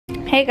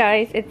Hey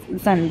guys,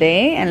 it's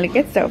Sunday and look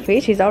at Sophie.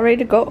 She's all ready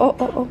to go.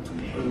 Oh.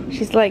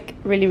 She's like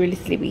really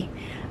sleepy.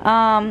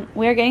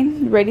 We are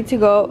getting ready to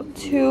go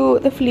to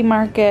the flea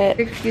market.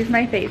 Excuse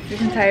my face this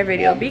entire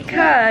video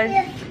because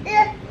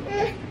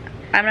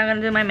I'm not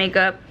gonna do my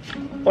makeup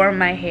or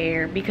my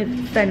hair because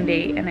it's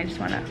Sunday and I just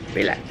wanna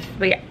relax.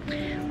 But yeah,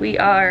 we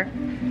are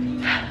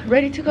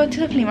ready to go to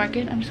the flea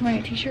market. I'm just wearing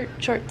a t-shirt,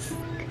 shorts,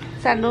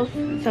 sandals,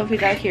 and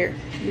Sophie's out here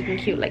looking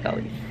cute like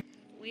always.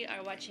 We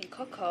are watching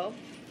Coco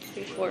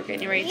before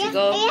getting ready to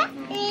go.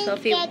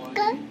 Sophie,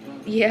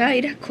 yeah,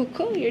 eat a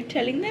Coco, you're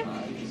telling them?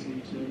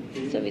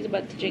 Sophie's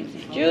about to drink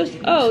some juice.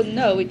 Oh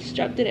no, we just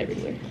dropped it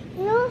everywhere.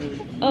 No.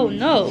 Oh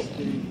no.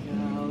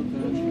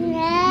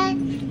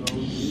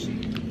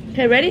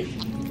 Okay, ready?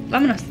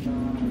 Vámonos.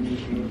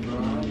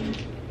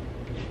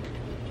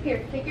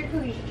 Here, take your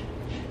cookie.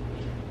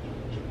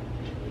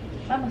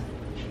 Vamos.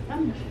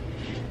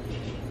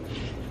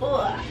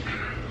 Oh.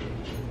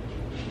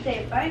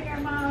 Say bye,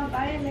 Grandma.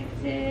 Bye,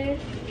 Alexis.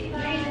 See you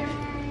later.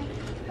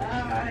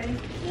 Bye.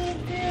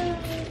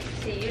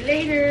 See you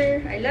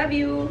later. I love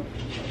you.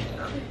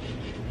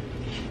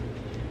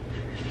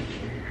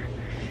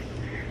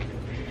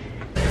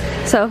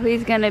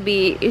 Sophie's gonna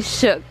be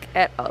shook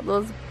at all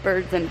those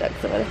birds and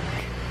ducks over there.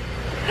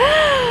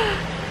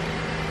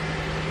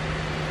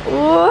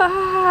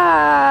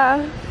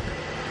 Wow!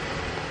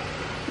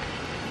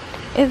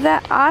 Is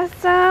that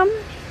awesome?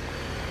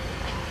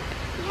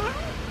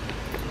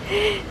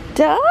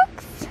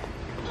 Ducks?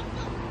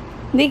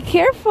 Be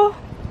careful.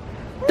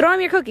 Throw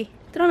him your cookie.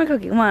 Throw him your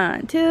cookie.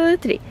 1, 2,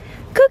 3.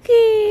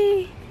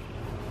 Cookie!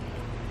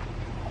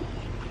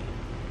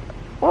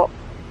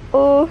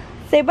 Oh.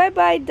 Say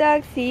bye-bye,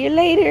 duck. See you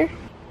later.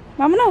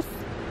 Vámonos.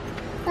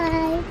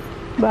 Bye.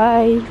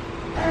 Bye.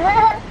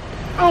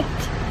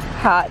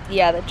 Hot.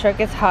 Yeah, the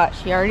truck is hot.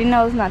 She already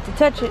knows not to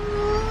touch it.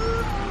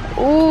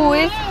 Ooh,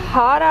 it's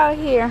hot out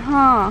here,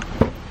 huh?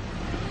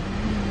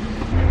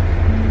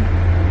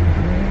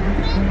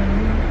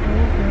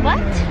 What?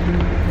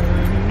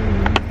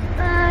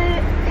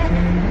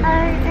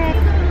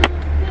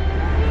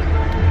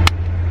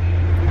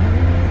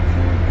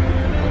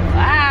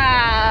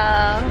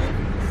 Wow.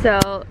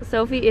 So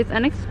Sophie is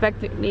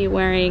unexpectedly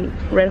wearing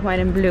red, white,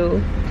 and blue.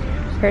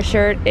 Her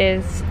shirt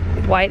is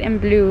white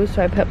and blue,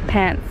 so I put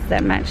pants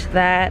that match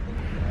that.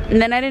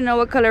 And then I didn't know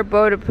what color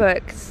bow to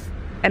put,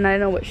 and I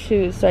didn't know what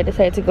shoes, so I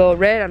decided to go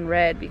red on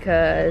red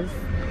because,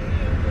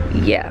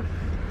 yeah,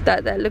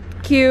 thought that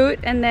looked cute.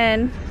 And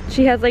then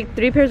she has like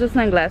 3 pairs of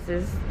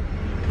sunglasses,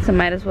 so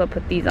might as well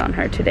put these on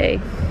her today.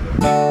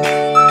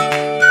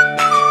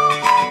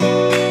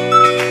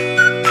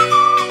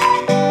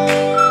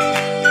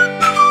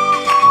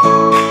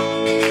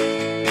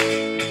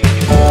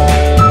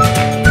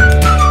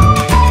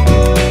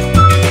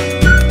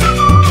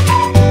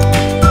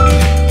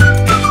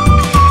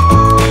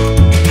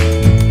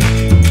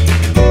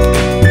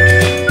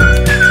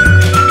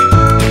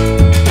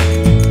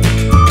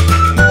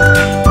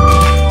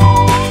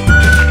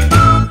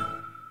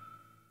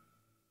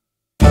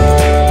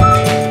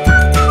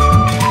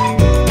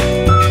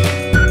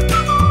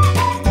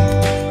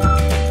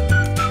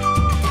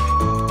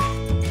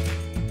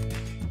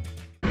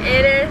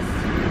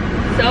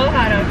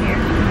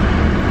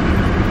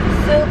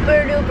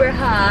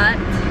 Hot.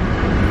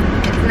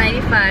 It's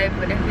 95,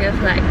 but it feels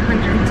like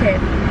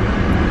 110.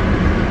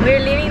 We're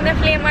leaving the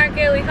flea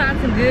market. We found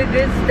some good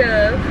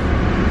stuff,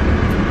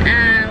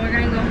 and we're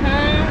gonna go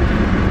home,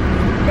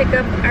 pick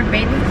up our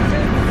bathing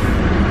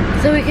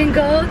suits so we can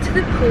go to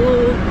the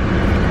pool.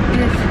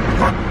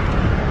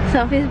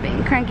 Sophie's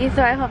being cranky,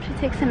 so I hope she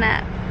takes a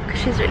nap because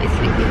she's really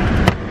sleepy.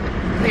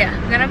 But yeah,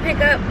 I'm gonna pick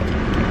up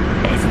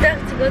stuff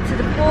to go to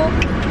the pool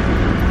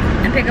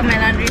and pick up my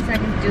laundry so I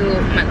can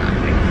do my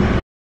laundry.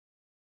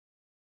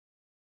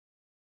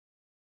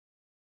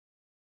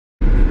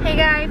 Hey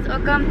guys,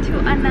 welcome to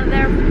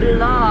another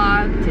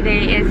vlog.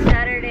 Today is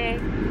Saturday,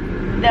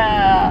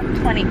 the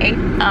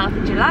 28th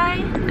of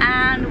July,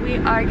 and we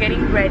are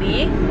getting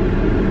ready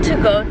to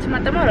go to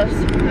Matamoros,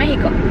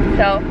 Mexico.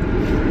 So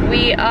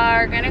we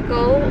are gonna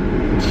go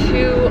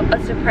to a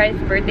surprise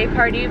birthday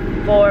party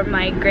for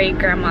my great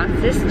grandma's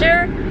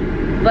sister,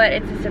 but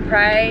it's a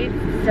surprise,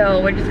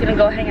 so we're just gonna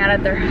go hang out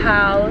at their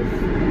house,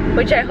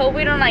 which I hope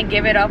we don't like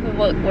give it off of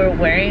what we're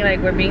wearing, like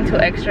we're being too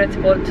extra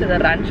to go to the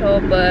rancho,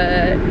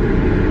 but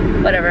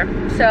whatever.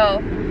 So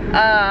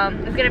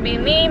it's gonna be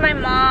me, my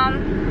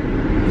mom,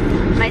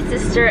 my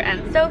sister,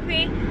 and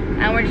Sophie,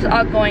 and we're just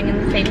all going in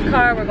the same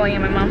car. We're going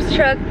in my mom's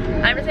truck.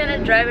 I'm just gonna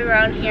drive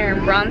around here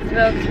in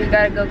Bronzeville because we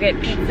gotta go get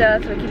pizza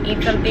so we can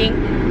eat something,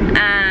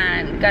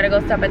 and gotta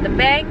go stop at the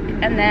bank.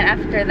 And then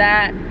after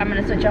that I'm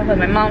gonna switch off with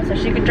my mom so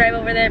she could drive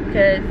over there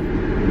because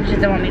she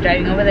doesn't want me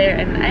driving over there,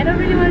 and I don't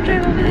really want to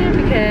drive over there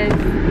because,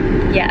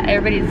 yeah,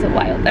 everybody's so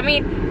wild. I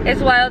mean, it's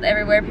wild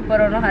everywhere. People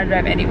don't know how to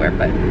drive anywhere,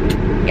 but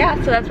yeah,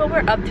 so that's what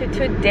we're up to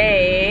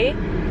today.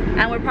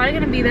 And we're probably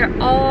gonna be there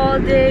all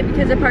day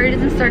because the party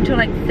doesn't start till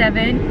like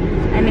 7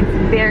 and it's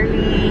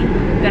barely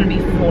gonna be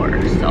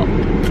 4, so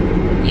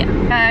yeah.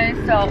 Guys,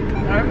 so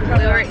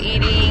we were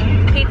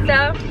eating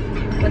pizza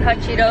with hot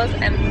Cheetos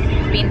and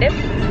bean dip.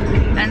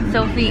 And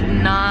Sophie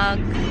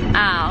knocked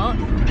out.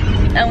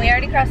 And we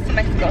already crossed to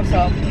Mexico,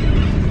 so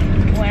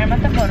we're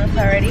at the photos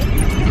already.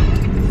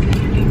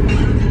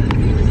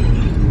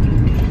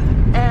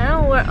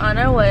 And we're on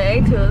our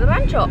way to the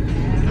rancho.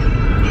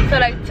 So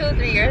like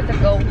 2-3 years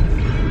ago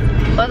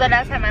was the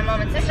last time my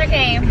mom and sister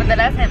came, but the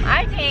last time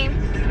I came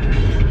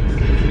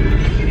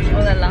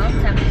was a long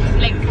time,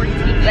 like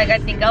 14. Like I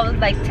think I was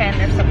like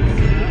 10 or something.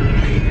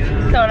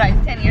 So like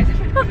 10 years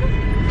ago,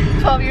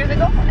 12 years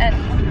ago, and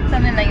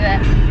something like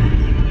that.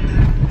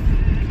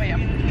 But yeah.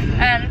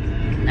 And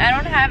I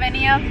don't have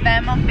any of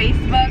them on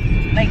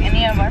Facebook, like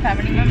any of our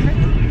family members.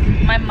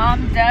 My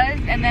mom does,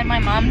 and then my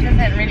mom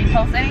doesn't really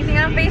post anything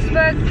on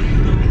Facebook.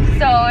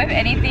 So if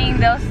anything,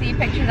 they'll see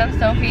pictures of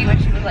Sophie when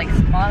she was like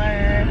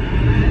smaller.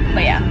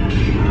 But yeah.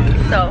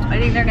 So I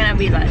think they're gonna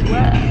be like,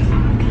 what?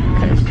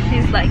 Because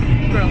she's like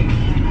grown.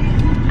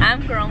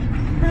 I'm grown.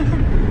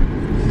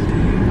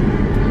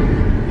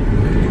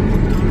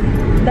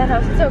 That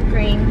house is so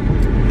green.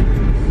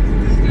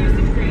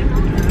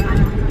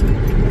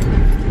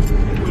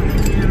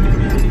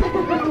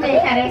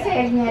 Esa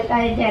es nieta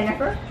de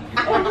Jennifer.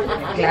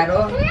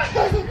 Claro.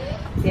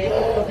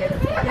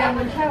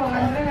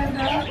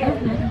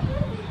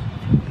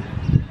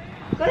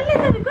 ¡Córrele,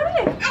 Sophie,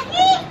 córrele!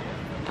 Aquí.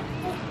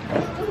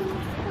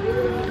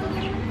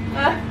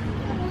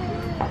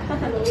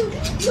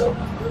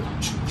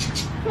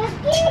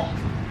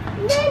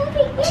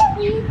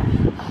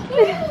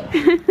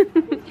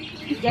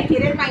 Ya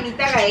quiere el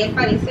manita Gael,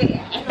 parece.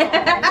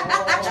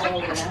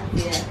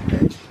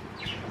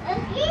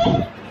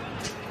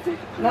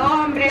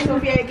 No, hombre,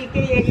 Sofía, aquí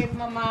que llegues,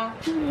 mamá.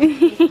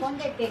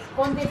 Escóndete,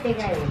 escóndete,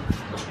 Gael.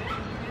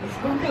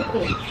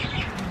 Escóndete.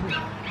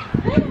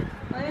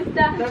 ¿Dónde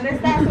está? ¿Dónde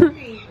está,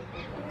 Sofía?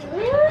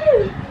 ¿Dónde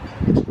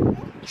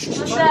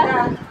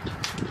está?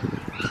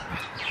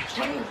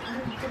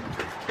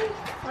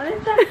 ¿Dónde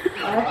está?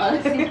 Ahora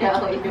sí te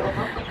hago yo.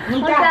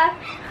 ¿Dónde está?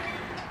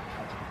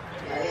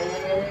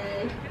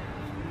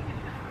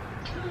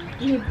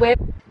 Mi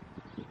pueblo.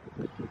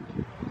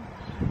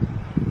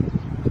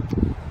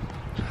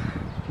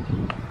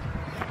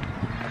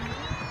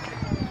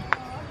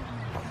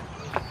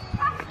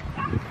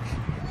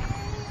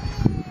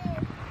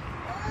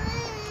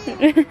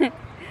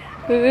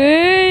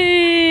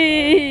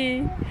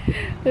 Uy,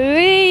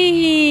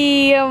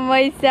 uy,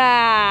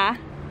 Moisa.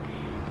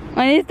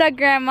 ¿Dónde está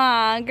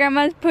Grandma?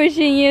 Grandma's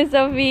pushing you,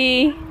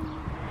 Sophie.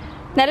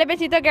 Dale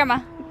besito a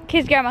Grandma.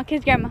 Kiss Grandma,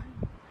 kiss Grandma.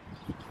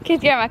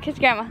 Kiss Grandma, kiss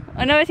Grandma.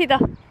 Un besito.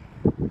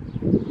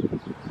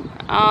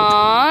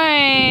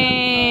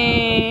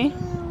 Ay.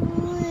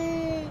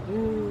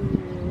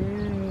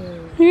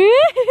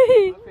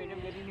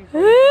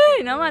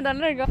 No, man, don't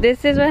let her go.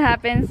 This is what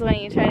happens when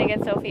you try to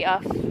get Sophie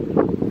off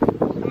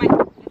Come on,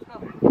 let's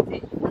go. That's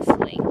it. the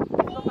swing.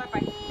 Let's go,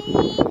 bye-bye.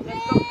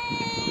 Let's go.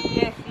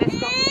 Yes, let's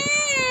go.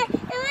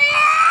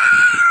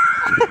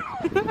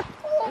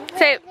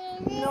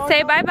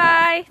 Say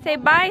bye-bye. Say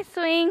bye,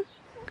 swing.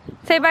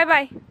 Say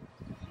bye-bye.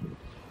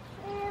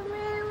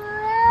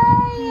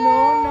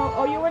 No, no.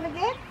 Oh, you want to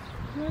get?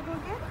 You want to go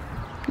get?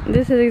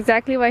 This is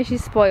exactly why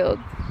she's spoiled.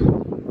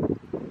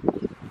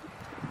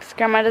 Because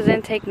Grandma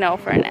doesn't take no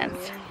for an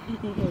answer.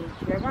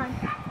 Come on.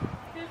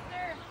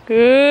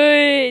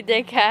 Good,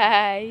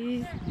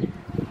 guys.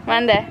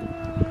 Mande.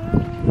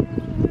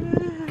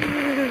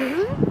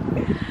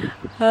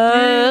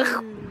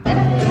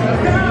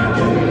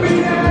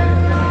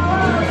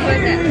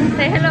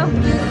 Say hello.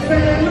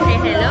 Say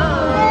hello.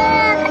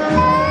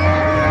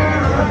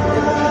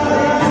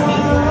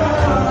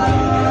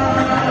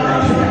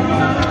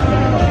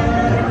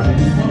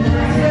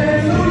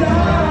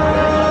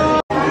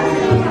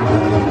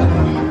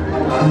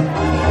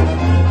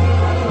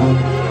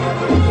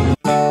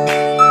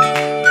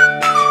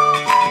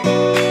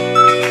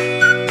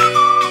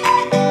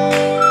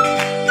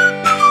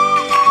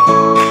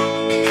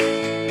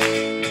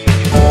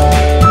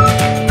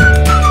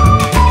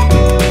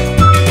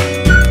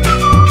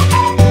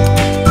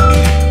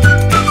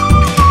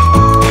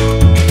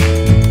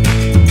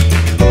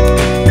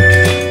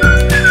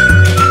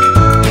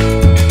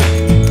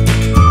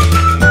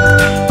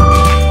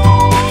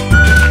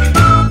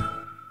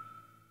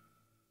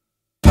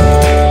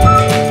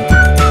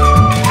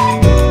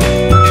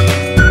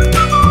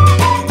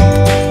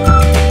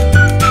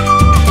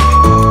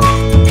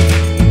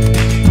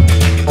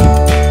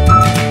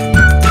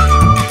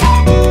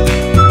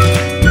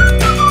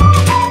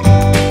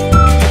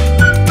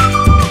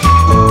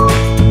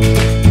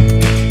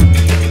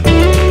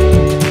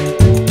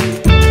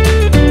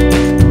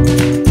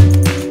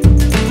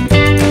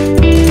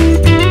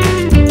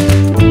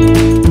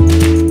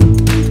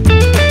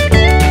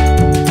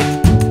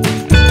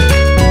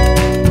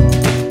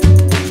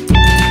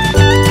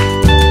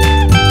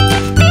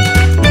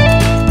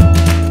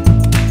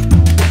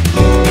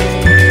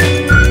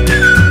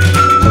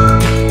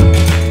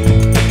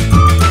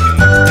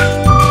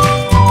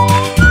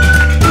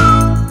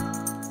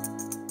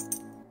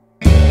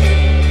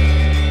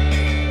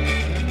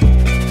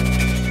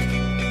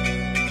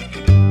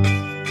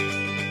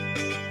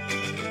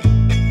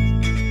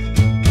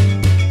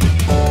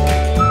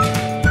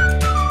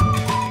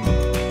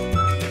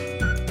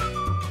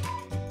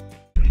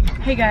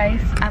 Hey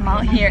guys, I'm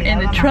out here in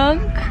the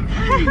trunk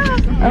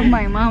of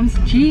my mom's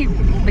Jeep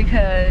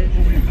because,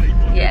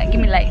 yeah,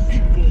 give me light.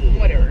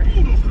 Whatever.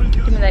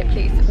 Give me light,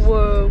 please.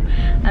 Whoa,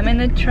 I'm in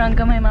the trunk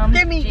of my mom's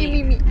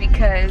Jeep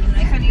because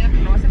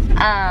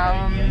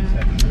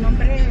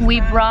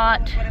we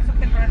brought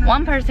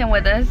one person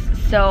with us,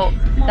 so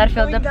that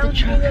filled up the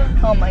trunk.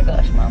 Oh my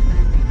gosh, Mom.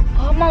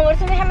 Oh, Mom, what if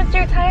something happens to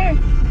your tire?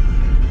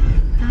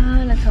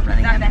 Let's hope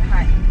nothing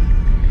happens.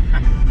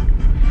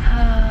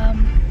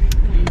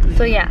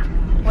 So yeah,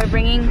 we're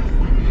bringing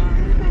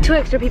 2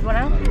 extra people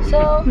now.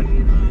 So,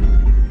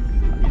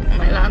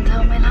 my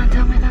lanta.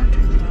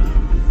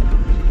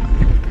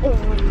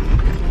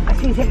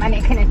 Así se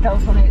maneja en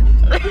Estados Unidos.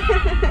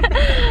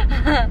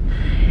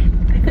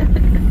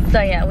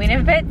 So yeah, we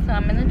didn't fit, so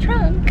I'm in the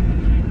trunk.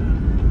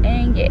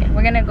 And yeah,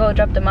 we're gonna go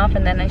drop them off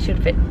and then I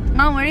should fit.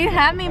 Mom, where do you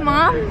have me,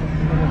 Mom?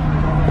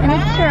 In the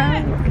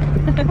trunk.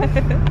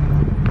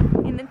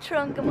 In the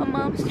trunk of my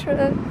mom's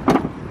truck.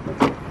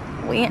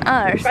 We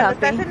are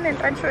shopping.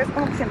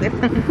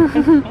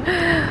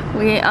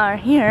 We are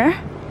here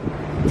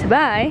to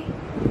buy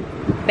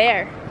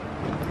bear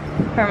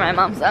for my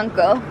mom's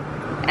uncle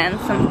and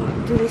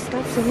some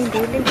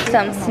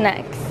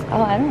snacks.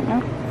 Oh, I don't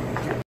know.